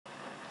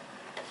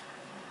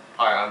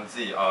Hi, I'm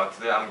Z.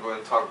 Today I'm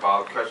going to talk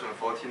about question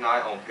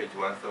 49 on page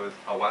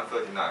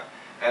 139.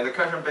 And the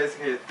question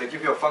basically, they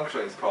give you a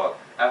function, it's called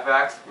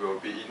fx will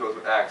be equal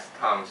to x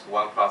times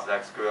 1 plus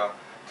x squared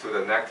to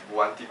the negative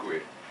 1 degree.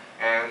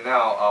 And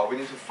now we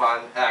need to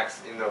find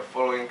x in the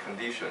following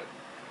condition.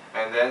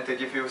 And then they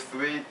give you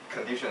three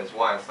conditions.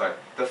 One is like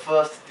the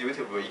first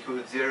derivative will equal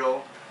to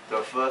 0, the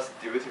first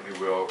derivative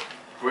will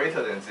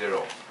greater than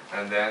 0,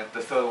 and then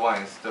the third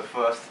one is the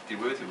first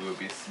derivative will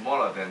be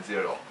smaller than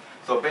 0.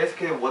 So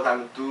basically what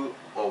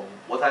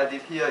I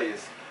did here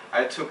is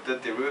I took the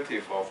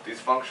derivative of this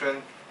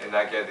function and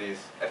I get this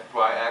f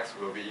prime x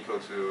will be equal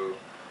to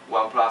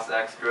 1 plus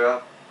x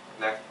squared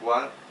negative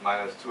 1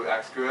 minus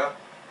 2x squared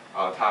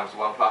times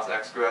 1 plus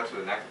x squared to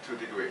the negative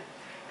 2 degree.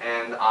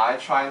 And I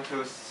try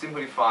to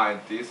simplify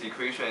this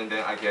equation, and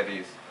then I get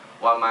this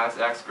 1 minus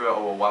x squared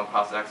over 1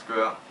 plus x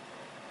squared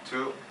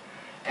 2.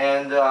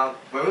 And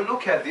when we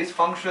look at this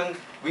function,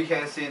 we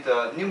can see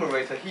the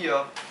numerator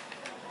here,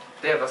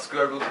 they have a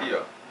square root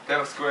here, they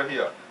have a square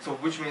here. So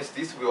which means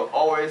this will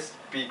always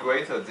be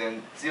greater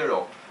than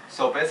 0.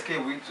 So basically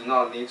we do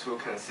not need to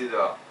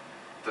consider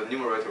the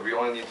numerator, we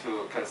only need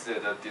to consider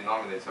the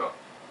denominator.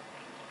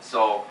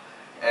 So,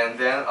 and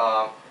then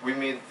we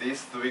meet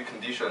these three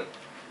conditions: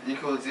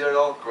 equal to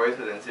 0,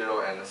 greater than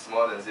 0, and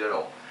smaller than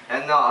 0.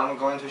 And now I'm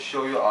going to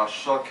show you a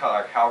shortcut,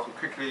 like how to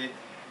quickly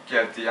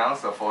get the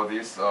answer for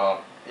this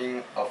for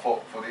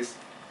this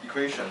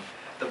equation.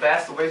 The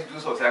best way to do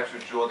so is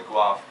actually draw the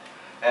graph.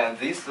 And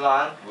this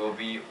line will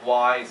be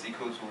y is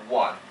equal to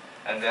 1.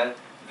 And then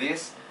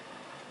this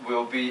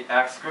will be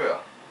x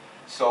squared.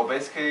 So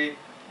basically,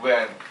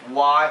 when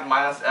y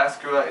minus x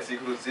squared is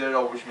equal to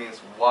 0, which means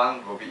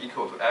 1 will be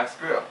equal to x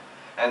squared.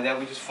 And then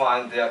we just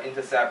find their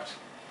intercept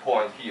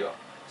point here.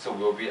 So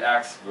will be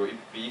x will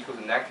be equal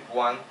to negative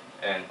 1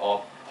 and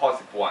or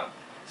positive 1.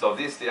 So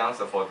this is the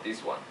answer for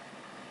this one.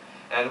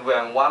 And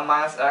when 1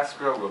 minus x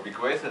squared will be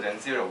greater than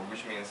 0,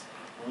 which means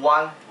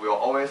 1 will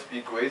always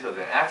be greater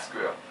than x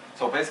squared.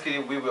 So basically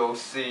we will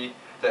see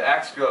the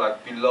x squared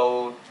like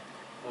below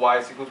y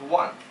is equal to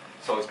 1.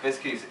 So it's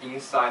basically it's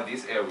inside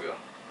this area.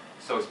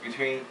 So it's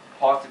between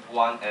positive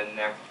 1 and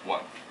negative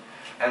 1.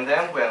 And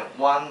then when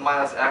 1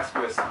 minus x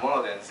squared is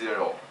smaller than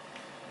 0,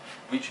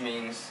 which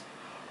means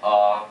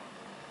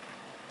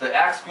the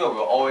x squared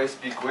will always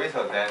be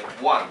greater than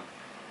 1,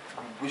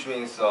 which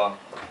means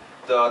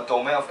the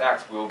domain of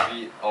x will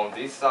be on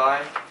this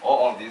side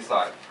or on this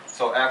side.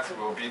 So x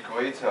will be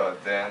greater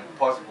than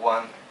positive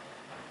 1,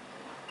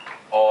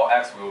 or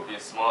x will be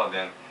smaller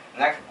than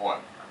negative 1.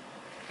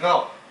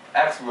 No,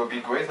 x will be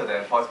greater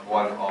than positive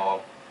 1,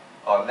 or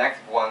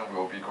negative 1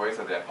 will be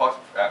greater than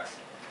positive x.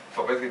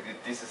 So basically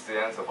this is the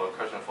answer for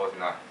question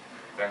 49.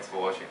 Thanks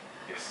for watching.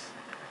 Yes.